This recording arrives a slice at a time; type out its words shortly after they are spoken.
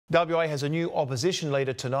WA has a new opposition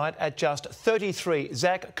leader tonight. At just 33,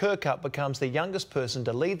 Zak Kirkup becomes the youngest person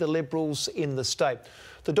to lead the Liberals in the state.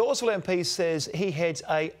 The Dawesville MP says he heads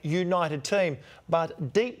a united team,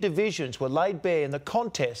 but deep divisions were laid bare in the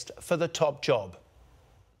contest for the top job.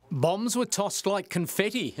 Bombs were tossed like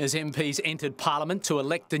confetti as MPs entered Parliament to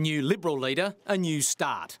elect a new Liberal leader, a new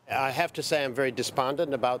start. I have to say I'm very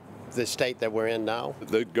despondent about the state that we're in now.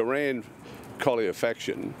 The Garand Collier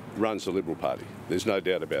faction runs the Liberal Party. There's no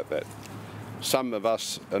doubt about that. Some of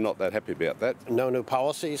us are not that happy about that. No new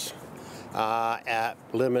policies,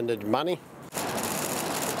 limited money.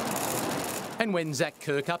 And when Zak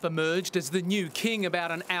Kirkup emerged as the new king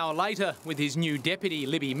about an hour later with his new deputy,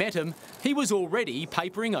 Libby met him, he was already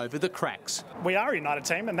papering over the cracks. We are a united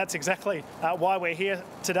team, and that's exactly why we're here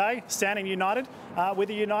today, standing united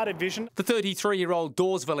with a united vision. The 33-year-old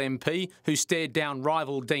Dawesville MP, who stared down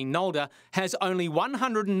rival Dean Nolder, has only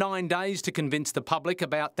 109 days to convince the public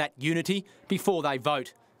about that unity before they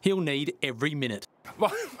vote. He'll need every minute.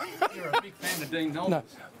 You're a big fan of Dean Nolder. No.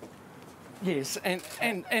 Yes,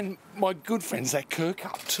 and my good friend Zak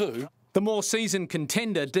Kirkup too. The more seasoned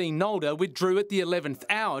contender, Dean Nolder, withdrew at the 11th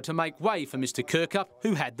hour to make way for Mr Kirkup,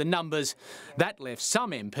 who had the numbers. That left some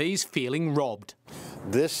MPs feeling robbed.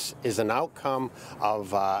 This is an outcome of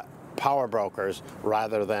power brokers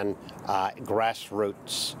rather than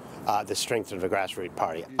grassroots. The strength of the grassroots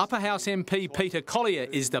party. Upper House MP Peter Collier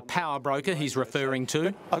is the power broker he's referring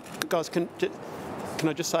to. Guys, can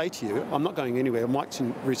I just say to you, I'm not going anywhere. Mike's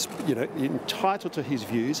entitled to his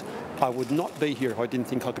views. I would not be here if I didn't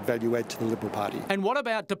think I could value add to the Liberal Party. And what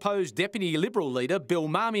about deposed Deputy Liberal leader Bill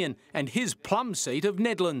Marmion and his plum seat of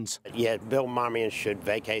Nedlands? Yeah, Bill Marmion should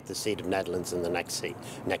vacate the seat of Nedlands in the next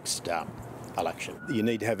election. You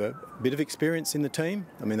need to have a bit of experience in the team.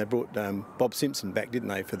 I mean, they brought Bob Simpson back, didn't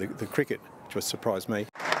they, for the cricket, which surprised me.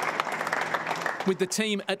 With the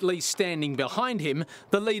team at least standing behind him,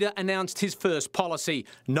 the leader announced his first policy: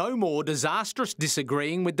 no more disastrous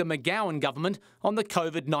disagreeing with the McGowan government on the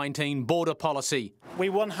COVID-19 border policy. We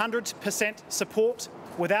 100% support,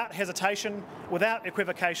 without hesitation, without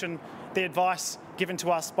equivocation, the advice given to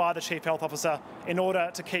us by the Chief Health Officer in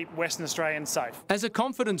order to keep Western Australians safe. As a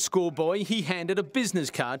confident schoolboy, he handed a business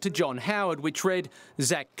card to John Howard which read,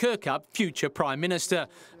 Zak Kirkup, future Prime Minister.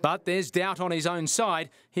 But there's doubt on his own side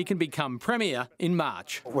he can become Premier in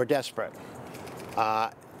March. We're desperate.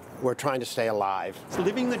 We're trying to stay alive. It's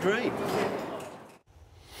living the dream.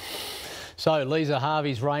 So Lisa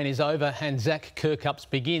Harvey's reign is over and Zak Kirkup's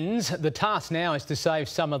begins. The task now is to save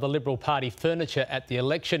some of the Liberal Party furniture at the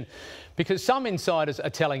election, because some insiders are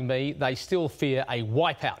telling me they still fear a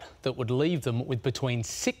wipeout that would leave them with between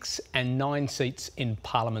 6 and 9 seats in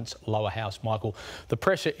Parliament's lower house. Michael, the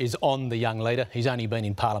pressure is on the young leader. He's only been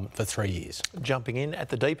in Parliament for 3 years. Jumping in at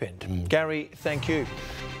the deep end. Gary, thank you.